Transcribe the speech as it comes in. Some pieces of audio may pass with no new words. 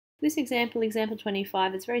This example, example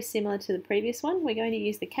 25, is very similar to the previous one. We're going to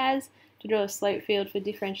use the CAS to draw a slope field for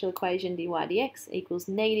differential equation dy dx equals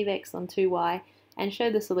negative x on 2y and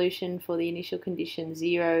show the solution for the initial condition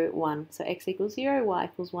 0, 1. So x equals 0, y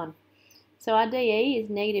equals 1. So our DE is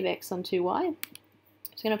negative x on 2y. I'm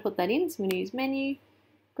just going to put that in. So I'm going to use menu,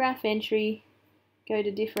 graph entry, go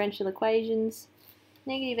to differential equations,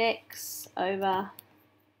 negative x over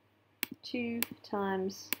 2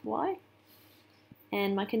 times y.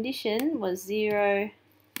 And my condition was 0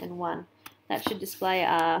 and 1. That should display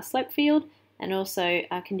our slope field, and also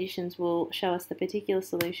our conditions will show us the particular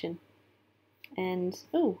solution. And,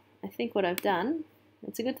 oh, I think what I've done,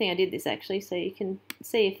 it's a good thing I did this actually, so you can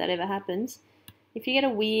see if that ever happens. If you get a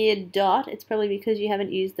weird dot, it's probably because you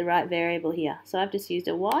haven't used the right variable here. So I've just used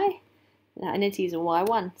a y. I need to use a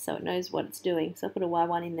y1 so it knows what it's doing. So I'll put a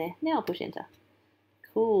y1 in there. Now I'll push enter.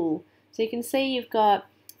 Cool. So you can see you've got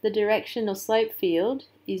the direction or slope field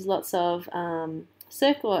is lots of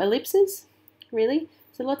circle or ellipses, really.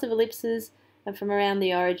 So lots of ellipses from around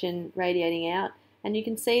the origin radiating out. And you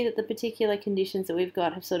can see that the particular conditions that we've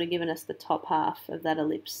got have sort of given us the top half of that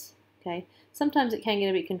ellipse. Okay. Sometimes it can get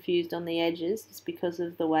a bit confused on the edges just because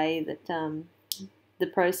of the way that the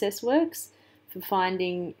process works for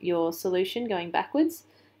finding your solution going backwards.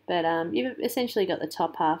 But you've essentially got the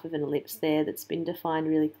top half of an ellipse there that's been defined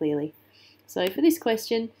really clearly. So for this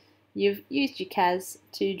question, you've used your CAS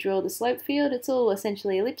to draw the slope field. It's all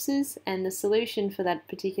essentially ellipses, and the solution for that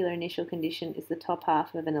particular initial condition is the top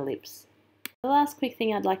half of an ellipse. The last quick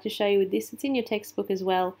thing I'd like to show you with this, it's in your textbook as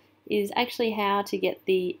well, is actually how to get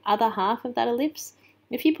the other half of that ellipse.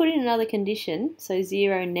 If you put in another condition, so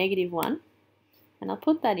 0, negative 1, and I'll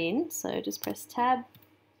put that in, so just press tab.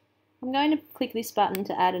 I'm going to click this button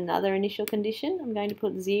to add another initial condition. I'm going to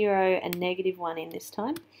put 0 and negative 1 in this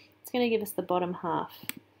time. It's going to give us the bottom half.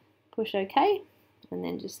 Push OK, and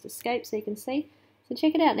then just escape so you can see. So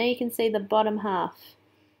check it out, now you can see the bottom half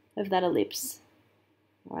of that ellipse.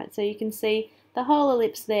 Alright, so you can see the whole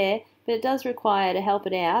ellipse there, but it does require, to help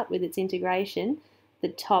it out with its integration, the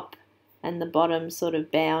top and the bottom sort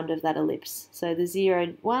of bound of that ellipse. So the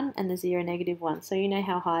 0, 1 and the 0, negative 1. So you know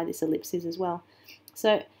how high this ellipse is as well.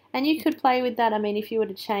 So, and you could play with that. I mean, if you were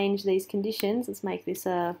to change these conditions, let's make this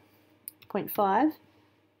a 0.5.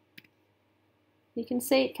 You can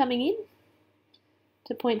see it coming in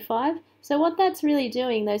to 0.5. So what that's really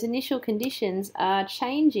doing, those initial conditions are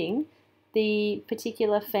changing the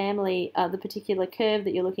particular family, the particular curve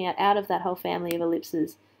that you're looking at out of that whole family of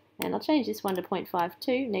ellipses. And I'll change this one to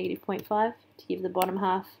 0.52, negative 0.5, to give the bottom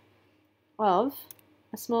half of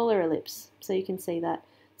a smaller ellipse, so you can see that.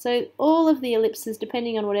 So all of the ellipses,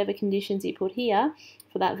 depending on whatever conditions you put here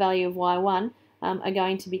for that value of y1, are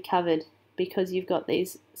going to be covered because you've got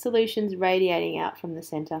these solutions radiating out from the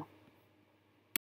centre.